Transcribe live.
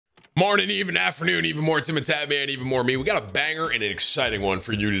Morning, even afternoon, even more TimTheTatman, even more me. We got a banger and an exciting one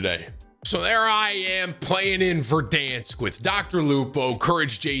for you today. So there I am playing in Verdansk with Dr. Lupo,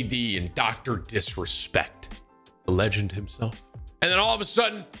 Courage JD, and Dr. Disrespect, the legend himself. And then all of a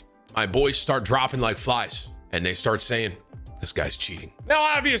sudden, my boys start dropping like flies and they start saying, this guy's cheating. Now,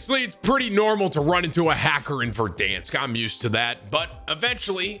 obviously, it's pretty normal to run into a hacker in Verdansk. I'm used to that. But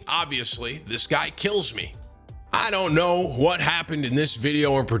eventually, obviously, this guy kills me. I don't know what happened in this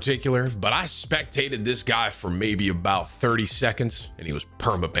video in particular, but I spectated this guy for maybe about 30 seconds and he was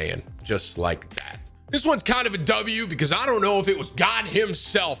permabanned just like that. This one's kind of a W because I don't know if it was God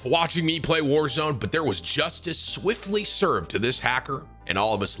himself watching me play Warzone, but there was justice swiftly served to this hacker and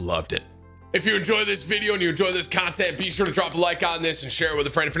all of us loved it. If you enjoy this video and you enjoy this content, be sure to drop a like on this and share it with a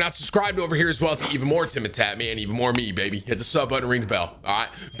friend. If you're not subscribed over here as well to even more TimTheTatman, even more me, baby, hit the sub button, ring the bell. All right,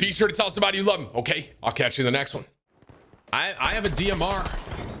 be sure to tell somebody you love them. Okay, I'll catch you in the next one. I have a DMR.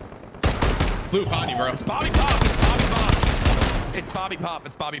 Blue potty, bro. It's Bobby Pop. It's Bobby Pop. It's Bobby Pop.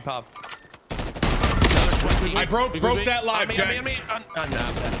 It's Bobby Pop. I broke that live, Jack.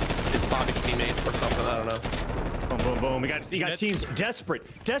 It's Bobby's teammates or something. I don't know. Boom, boom, boom. You got teams desperate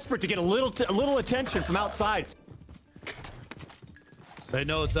to get a little attention from outside. They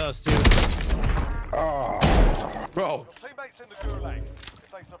know it's us too. Oh, bro.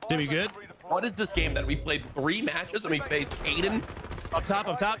 Timmy, good? What is this game that we played 3 matches and we faced Aiden? Up top.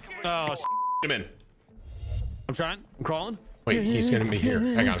 Oh, Him in. I'm trying. I'm crawling. Wait, he's getting me here.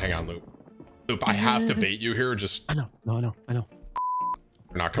 Hang on, Loop. Loop, I have to bait you here. Just. I know. No, I know.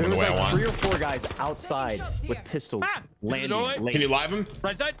 We're not coming the way I want. 3 or 4 guys outside with pistols landing. Can you live him?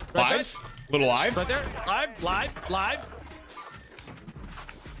 Right side. Live? Little live? Right there. Live.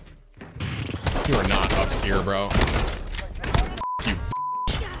 You are not up here, bro.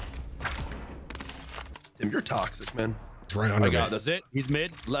 Tim, you're toxic, man. It's right under God, me. That's it. He's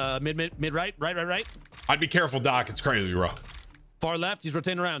mid, right. I'd be careful, Doc. It's crazy, bro. Far left. He's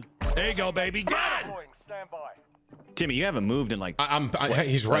rotating around. There you go, baby. Get it. Jimmy, you haven't moved in like.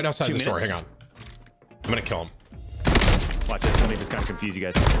 He's right outside 2 this door. minutes? Hang on. I'm gonna kill him. Watch this. Let me just kind of confuse you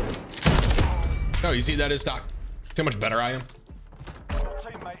guys. No, you see that is, Doc? See how much better I am?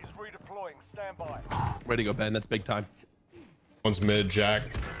 Teammate is redeploying. Stand by. Ready to go, Ben. That's big time. One's mid, Jack.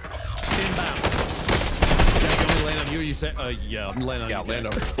 Inbound. Jack, you only land on you. You say, yeah, I'm landing on you. Lando.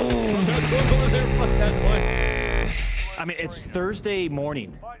 I mean, it's Thursday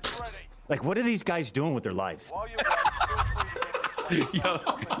morning. Like, what are these guys doing with their lives? While you're Yo,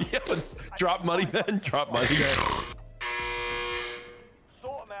 drop money, Ben. Drop money, Ben.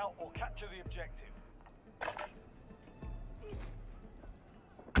 sort them out or capture the objective.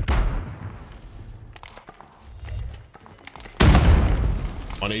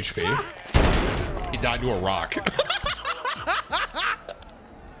 1 HP. He died to a rock.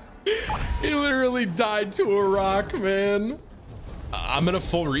 He literally died to a rock, man. I'm gonna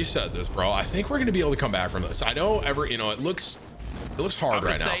full reset this, bro. I think we're gonna be able to come back from this. I know it looks hard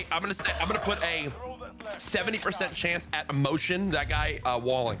right now. I'm gonna put a 70% chance at emotion. That guy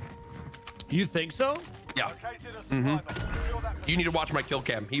walling. You think so? Yeah. Mm-hmm. You need to watch my kill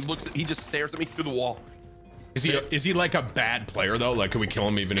cam. He just stares at me through the wall. Is he like a bad player though? Like, can we kill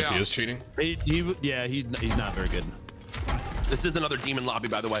him even if he is cheating? Yeah, he's not very good. This is another demon lobby,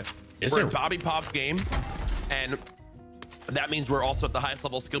 by the way. We're in Bobby Pop's game, and that means we're also at the highest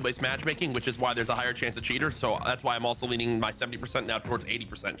level skill-based matchmaking, which is why there's a higher chance of cheaters. So that's why I'm also leaning my 70% now towards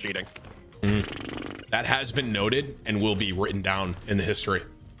 80% cheating. That has been noted and will be written down in the history.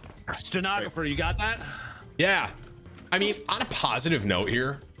 Stenographer, you got that? Yeah. I mean, on a positive note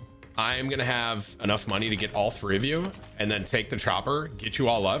here, I'm gonna have enough money to get all 3 of you and then take the chopper, get you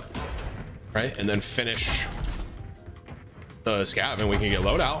all up, right? And then finish the scav and we can get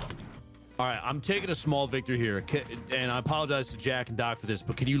loadout. All right, I'm taking a small victory here, and I apologize to Jack and Doc for this,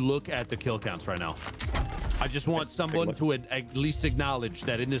 but can you look at the kill counts right now? I just want someone to at least acknowledge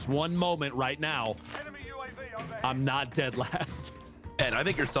that in this one moment right now, I'm not dead last. And I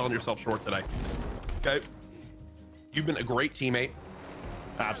think you're selling yourself short today. Okay. You've been a great teammate.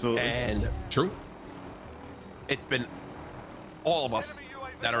 Absolutely. And True. It's been all of us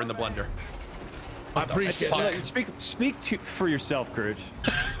that are in the blender. I appreciate it. Speak for yourself, Courage.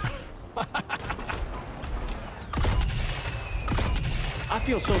 I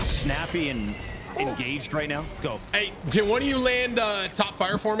feel so snappy and engaged right now. Go. Hey, can one of you land top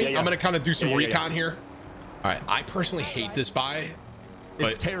fire for me? Yeah. I'm gonna kind of do some recon yeah. here. All right, I personally hate this buy.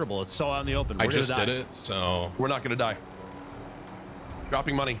 It's terrible. It's so out in the open. I just did it, so we're not gonna die.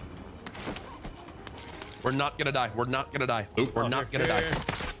 Dropping money. We're not gonna die. We're not gonna die. Oop. We're not gonna die.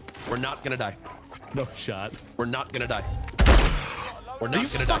 We're not gonna die. No shot. We're not gonna die. We're Are you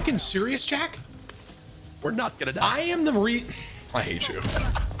not gonna fucking die. serious, Jack? We're not gonna die. I am the I hate you.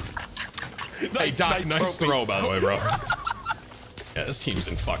 Hey, Doc, nice throw, by the way, bro. Yeah, this team's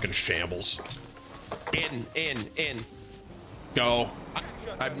in fucking shambles. In. Go.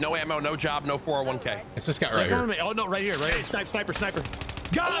 I have no ammo, no job, no 401k. It's this guy right here. Oh no, right here, right here. Sniper. Got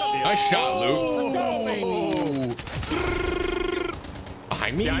him. Nice shot, Luke. Oh.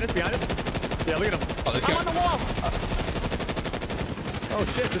 Behind me? Be honest. Yeah, look at him. Oh, this I'm guy. on the wall. Oh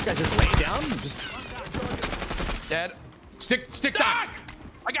shit, this guy's just laying down. Just Dead. Stick Doc.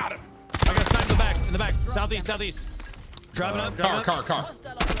 I got him. I got snipe in the back. Southeast. Driving up. Car. one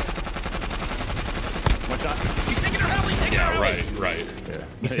shot. He's taking our heli. Taking our heli. Right.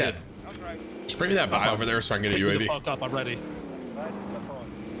 He's dead. Just bring me that buy over there so I can get a Pick me the UAV. fuck up. I'm ready.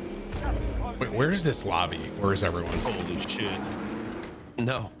 Wait, where's this lobby? Where's everyone? Holy shit.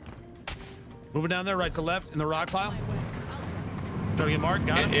 No. Moving down there, right to left in the rock pile. Trying to get Mark.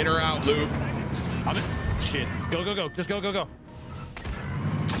 Got him. In or out, Luke? I'm in. Shit. Go. Just go.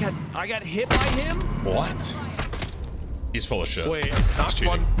 I got hit by him. What? He's full of shit. Wait. He's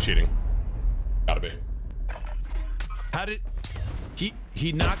cheating. Gotta be. How did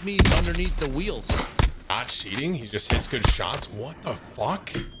he knocked me underneath the wheels? Not cheating. He just hits good shots. What the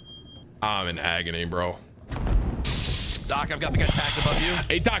fuck? I'm in agony, bro. Doc, I've got the guy tagged above you.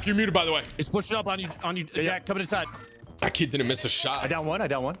 Hey, Doc, you're muted, by the way. He's pushing up on you, Jack. Coming inside. That kid didn't miss a I shot. down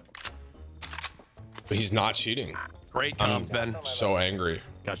one. But he's not cheating. Great comms, Ben. So angry.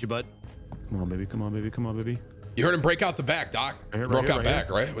 Got you, bud. Come on, baby. You heard him break out the back, Doc. Right here, Broke right out here. back,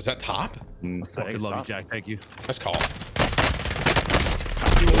 right? Was that top? Fucking love you, Jack. Thank you. Nice call.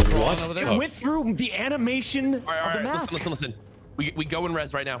 What? Over there. Oh, Went through the animation All of the right. mask. Listen. We go in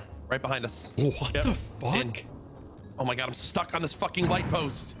res right now. Right behind us. What the fuck? In. Oh my god, I'm stuck on this fucking light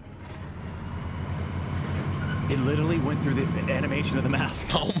post. It literally went through the animation of the mask.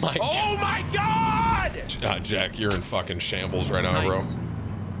 Oh my god. Oh my god! Jack, you're in fucking shambles right now, Nice.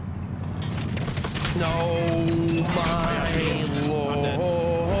 No, my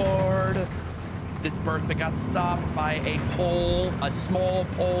lord. This Bertha got stopped by a pole, a small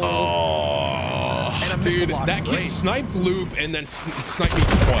pole. bro. Oh, And a dude, missile block. that kid Great. sniped Loop and then sniped me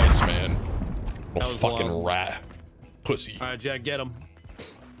twice, man. That Oh, was fucking wild. rat. Pussy. All right, Jack, get him.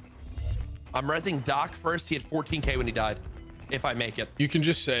 I'm rezzing Doc first. He had 14k when he died. If I make it. You can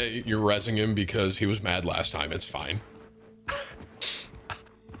just say you're rezzing him because he was mad last time. It's fine.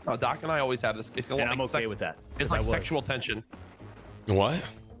 Oh, Doc and I always have this. It's And I'm okay with that. It's 'cause I like was. sexual tension. What?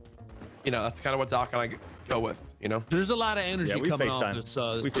 You know, that's kind of what Doc and I go with. You know. There's a lot of energy Yeah, we coming off FaceTime. this.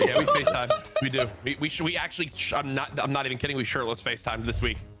 Yeah, we FaceTime. We do. We actually. I'm not even kidding. We shirtless FaceTime this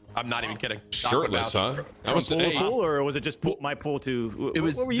week. I'm not even kidding. Doc would Shirtless, vouch. huh? That was Pool to hey, pool, or was it just my pool to? It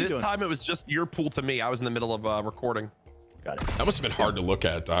was What were you this doing? time. It was just your pool to me. I was in the middle of recording. Got it. that must have been hard to look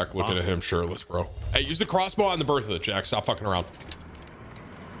at, Doc. Looking at him shirtless, bro. Hey, use the crossbow on the Bertha, Jack. Stop fucking around.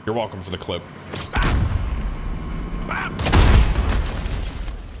 You're welcome for the clip.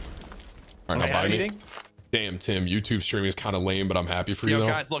 All right, now Have buy me. anything? Damn, Tim, YouTube streaming is kind of lame, but I'm happy for you, Yo, though.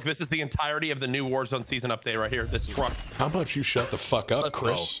 guys, look. This is the entirety of the new Warzone season update right here. This truck. How about you shut the fuck up, Let's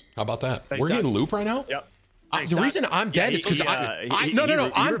Chris? How about that? Thanks, We're Doc. getting loop right now? Yep. The reason I'm dead is because he no,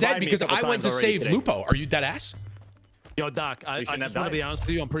 revived I'm dead me a because couple I went times to already save today. Lupo. Are you dead ass? Yo, Doc, I shouldn't just have want to be died. honest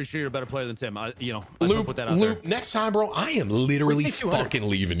with you. I'm pretty sure you're a better player than Tim. I just want to put that out Loop, next time, bro, I am literally Where's the 200? fucking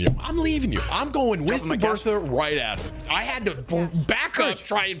leaving you. I'm leaving you. I'm going with the my cash. Bertha right at him. I had to back up,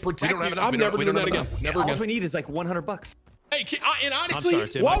 try and protect don't have you. enough. I'm We don't- never we doing don't that have again. enough. Never All we again. need is like $100. Hey, and I'm honestly, sorry,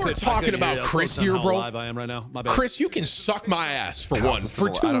 Tim. while I we're couldn't talking hear you. about That's Chris how here, bro, live I am right now. My bad. Chris, you can suck my ass for one. For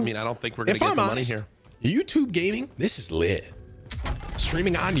two, I don't think we're gonna if get I'm the money honest, here. YouTube gaming, this is lit.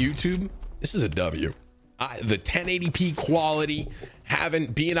 Streaming on YouTube, this is a W. The 1080p quality,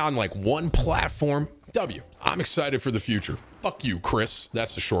 being on like one platform, W. I'm excited for the future. Fuck you, Chris.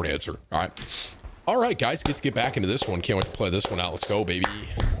 That's the short answer. All right, guys, get back into this one. Can't wait to play this one out. Let's go, baby.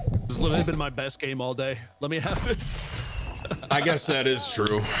 This has literally been my best game all day. Let me have it. I guess that is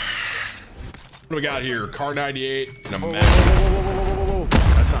true. What do we got here? Car 98 and a map. Whoa.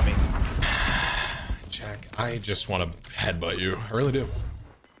 That's not me. Jack, I just want to headbutt you. I really do.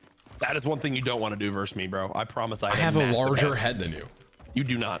 That is one thing you don't want to do versus me, bro. I promise. I have a massive larger head than you. You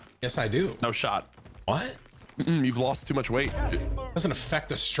do not. Yes, I do. No shot. What? You've lost too much weight. Doesn't affect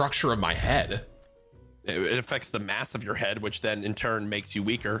the structure of my head. It affects the mass of your head, which then in turn makes you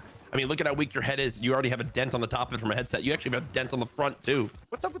weaker. I mean, look at how weak your head is. You already have a dent on the top of it from a headset. You actually have a dent on the front too.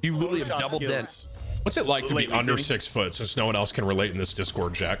 What's up with You literally have Photoshop double skills? dent. What's it like to be Lately, under Timmy. 6 foot since no one else can relate in this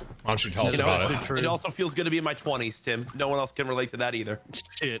Discord, Jack? Why don't you tell us You know, about it? it also feels good to be in my 20s, Tim. No one else can relate to that either.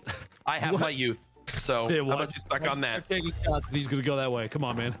 Shit. I have my youth. So Dude, how about you stuck on that? Take a shot. He's gonna go that way. Come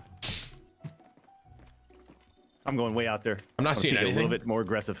on, man. I'm going way out there. I'm not seeing A little anything. bit more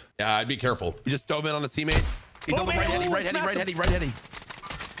aggressive. Yeah, I'd be careful. You just dove in on the teammate. He's on the right heady, right heady, right heady, right heady.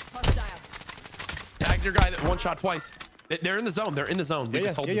 Tagged your guy that one shot twice. They're in the zone. They're in the zone.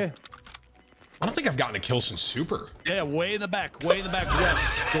 Yeah. I don't think I've gotten a kill since Super. Yeah, way in the back. Way in the back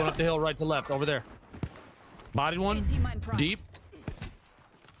west. Going up the hill, right to left. Over there. Bodied one. Deep.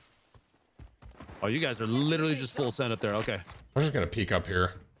 Oh, you guys are literally just full send up there. Okay. I'm just gonna peek up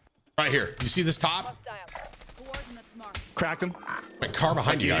here. Right here. You see this top? Cracked him. My car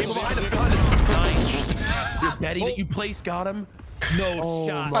behind you guys. Behind him, behind him. Nice. Your Betty that you placed got him. No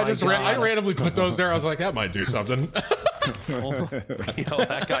shot. I randomly put those there. I was like, that might do something. Yo,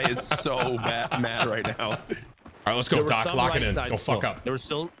 that guy is so mad right now. All right, let's go, Doc. Lock it in. Don't fuck up. There was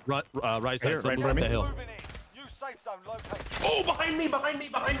still right side, Here, so right move up from the me. hill. Moving in. New safe zone located. Oh, behind me, behind me,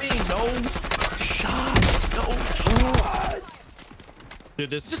 behind me. No shots. No shots. Dude,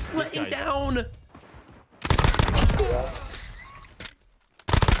 this Just this laying guy- down.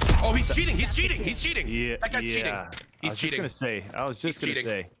 Oh, he's cheating. He's cheating. He's cheating. Yeah, That guy's cheating. He's I cheating. was just gonna cheating.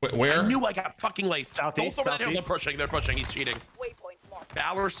 say. Wait, I where? knew I got fucking laced. Southeast, Both over that hill. They're southeast. pushing. They're pushing. He's cheating.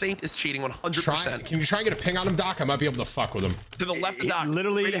 Valor Saint is cheating 100%. Can you try and get a ping on him, Doc? I might be able to fuck with him. To the left of Doc.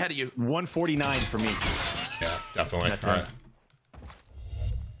 Literally Straight ahead of you. 149 for me. Yeah, definitely. That's All right.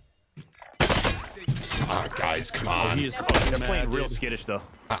 right. Ah, guys, come on. He is fucking They're mad, playing real dude. skittish though.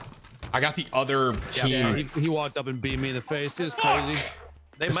 I got the other team. Yeah, he walked up and beat me in the face. It's crazy.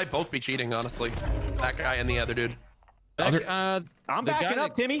 They might both be cheating, honestly. That guy and the other dude. Other- I'm The backing guy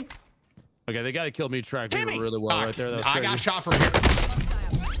up, Timmy. Okay, the guy that killed me tracked me Timmy! really well Doc, right there. That was I crazy. got shot from here.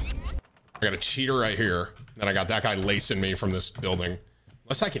 I got a cheater right here. Then I got that guy lacing me from this building.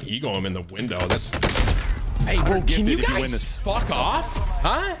 Unless I can ego him in the window. That's. Hey, bro, can you if you win guys this. fuck off?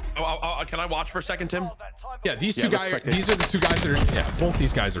 Huh? Oh, can I watch for a second, Tim? Yeah, these Yeah, two guys. respect it. These are the two guys that are. Yeah, both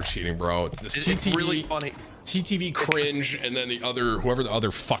these guys are cheating, bro. This It's TTV, really funny. TTV cringe, and then the other, whoever the other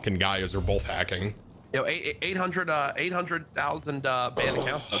fucking guy is, they're both hacking. Yo, 800,000 banned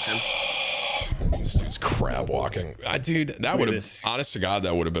accounts though, Tim. This dude's crab walking. Dude, that would have, this. honest to God,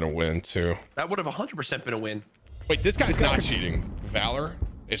 that would have been a win too. That would have 100% been a win. Wait, this guy's not cheating. Valor?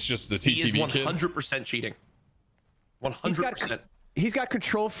 It's just the He is TTV kid. 100% cheating. 100%. He's got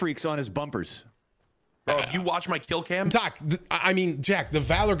control freaks on his bumpers. Bro, if you watch my kill cam, Doc, I mean, Jack, the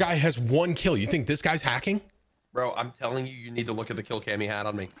Valor guy has 1 kill. You think this guy's hacking? bro, I'm telling you, you need to look at the kill cam he had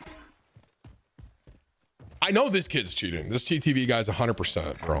on me. I know this kid's cheating. This TTV guy's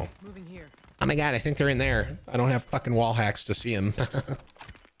 100%, bro. Moving here. Oh my God, I think they're in there. I don't have fucking wall hacks to see him.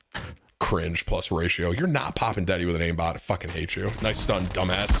 Cringe plus ratio. You're not popping Daddy with an aimbot. I fucking hate you. Nice stun,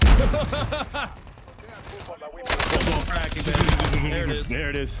 dumbass. There it is. There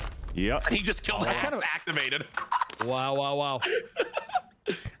it is. Yep. And he just killed that's hacks kind of- activated. Wow, wow, wow.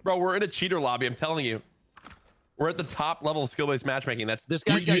 Bro, we're in a cheater lobby, I'm telling you. We're at the top level of skill-based matchmaking. That's This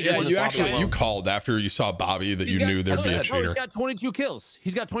You, guy's got yeah, in this you lobby actually alone. you called after you saw Bobby that you knew there'd be a Bro, cheater. he's got 22 kills.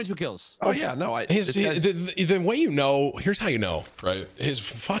 He's got 22 kills. Oh yeah, no, His, this guy's- the way you know, here's how you know, right? His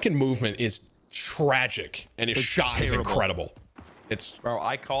fucking movement is tragic and his shot is terrible. incredible. It's bro,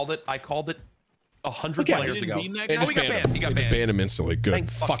 I called it 100 Look at him. players He didn't ago. beam that they guy? just we got banned him. banned. He got They just banned. banned him instantly. Good. Thank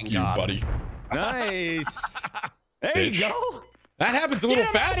Fuck fucking you, God. buddy. Nice. There Bitch. you go. That happens a little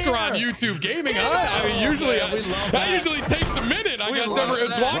Get him outta faster on here. YouTube Gaming, huh? I mean, usually we love that that. usually takes a minute. I guess love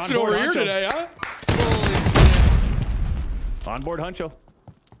everyone's that. watching Ron over here Honcho. today, huh? On board Huncho.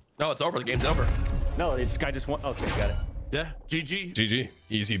 No, it's over. The game's over. No, this guy just won. Okay, got it. Yeah, GG. GG,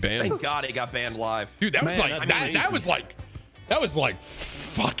 easy ban. Thank God it got banned live. Dude, that was Man, like that's that. amazing. That was like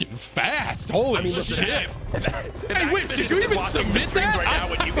fucking fast. Holy listen, shit! If Hey, wait, Activision did you is even watching submit the streams that? right now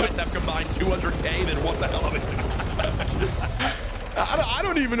when you guys have combined 200K, then what the hell? I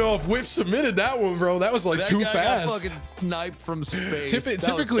don't even know if Whip submitted that one, bro. That was like That too guy fast. got fucking sniped from space. That was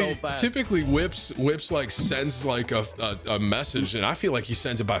Typically, so fast. typically Whips like sends like a message, and I feel like he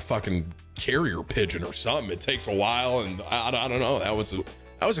sends it by fucking carrier pigeon or something. It takes a while, and I don't know. That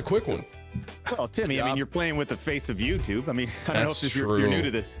was a quick one. Well, Timmy, I mean, you're playing with the face of YouTube. I mean, I don't know That's if true. you're new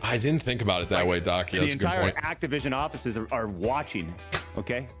to this. I didn't think about it that way, Doc. Yeah, The that's a good entire point. Activision offices are watching.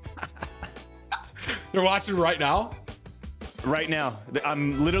 Okay, They're watching right now. right now,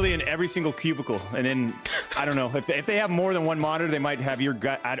 I'm literally in every single cubicle, and then I don't know if they have more than one monitor, they might have your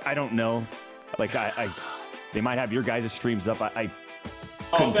guy. I don't know. Like they might have your guys' streams up. I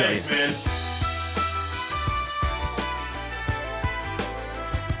couldn't tell you. man.